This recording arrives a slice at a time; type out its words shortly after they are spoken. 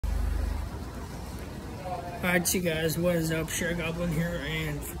Alright, you guys, what is up? Share Goblin here,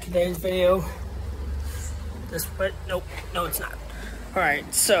 and for today's video, no, it's not.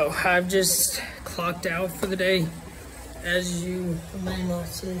 Alright, so I've just clocked out for the day, as you may not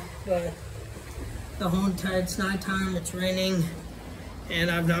see, but the whole time it's nighttime, it's raining,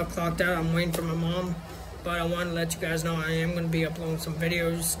 and I've now clocked out. I'm waiting for my mom, but I want to let you guys know I am going to be uploading some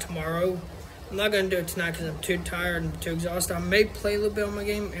videos tomorrow. I'm not going to do it tonight because I'm too tired and too exhausted. I may play a little bit on my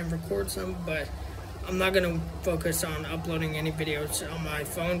game and record some, but I'm not going to focus on uploading any videos on my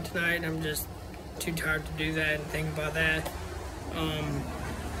phone tonight. I'm just too tired to do that and think about that.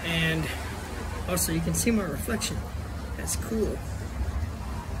 And also, you can see my reflection. That's cool.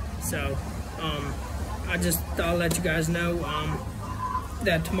 So, I just thought I'd let you guys know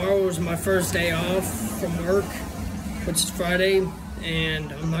that tomorrow is my first day off from work, which is Friday,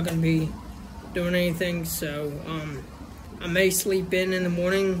 and I'm not going to be doing anything, so I may sleep in the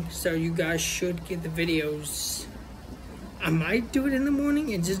morning, so you guys should get the videos. I might do it in the morning.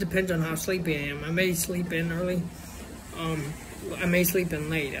 It just depends on how sleepy I am. I may sleep in early. I may sleep in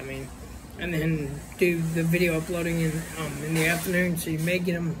late, and then do the video uploading in the afternoon, so you may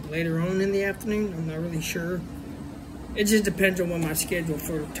get them later on in the afternoon. I'm not really sure. It just depends on what my schedule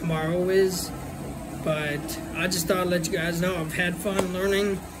for tomorrow is, but I just thought I'd let you guys know I've had fun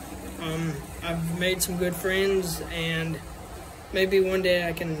learning. I've made some good friends, and maybe one day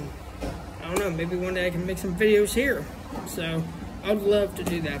I can, maybe one day I can make some videos here. So I'd love to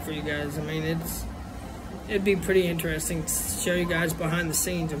do that for you guys. It'd be pretty interesting to show you guys behind the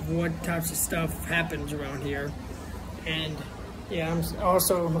scenes of what types of stuff happens around here. And yeah,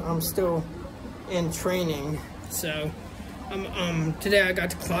 I'm still in training. So today I got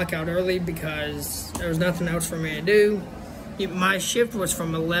to clock out early because there was nothing else for me to do. My shift was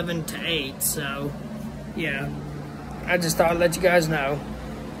from 11 to 8, so yeah, I just thought I'd let you guys know.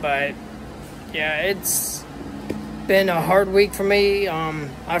 But yeah, it's been a hard week for me.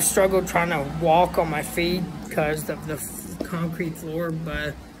 I've struggled trying to walk on my feet because of the concrete floor,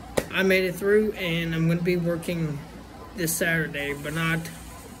 but I made it through, and I'm going to be working this Saturday, but not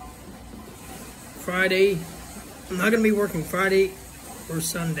Friday. I'm not going to be working Friday or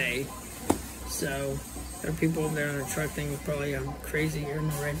Sunday, so there are people over there in the truck thinking probably I'm crazy here in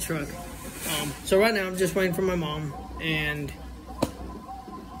the red truck. So right now I'm just waiting for my mom, and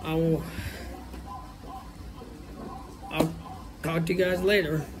I'll talk to you guys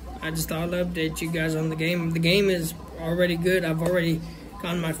later. I just thought I'd update you guys on the game. The game is already good. I've already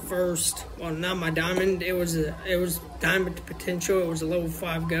gotten my first, well, not my diamond. It was diamond potential. It was a level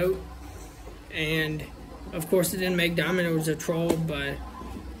 5 goat, and of course it didn't make diamond. It was a troll, but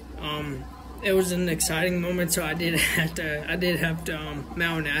it was an exciting moment, so I did have to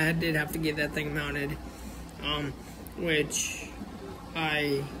mount it. I did have to get that thing mounted, which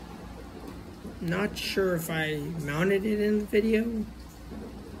I'm not sure if I mounted it in the video.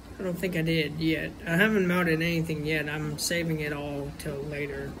 I don't think I did yet. I haven't mounted anything yet. I'm saving it all till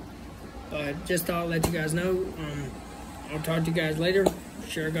later. But just thought I'd let you guys know. I'll talk to you guys later.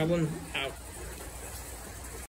 Share Goblin out.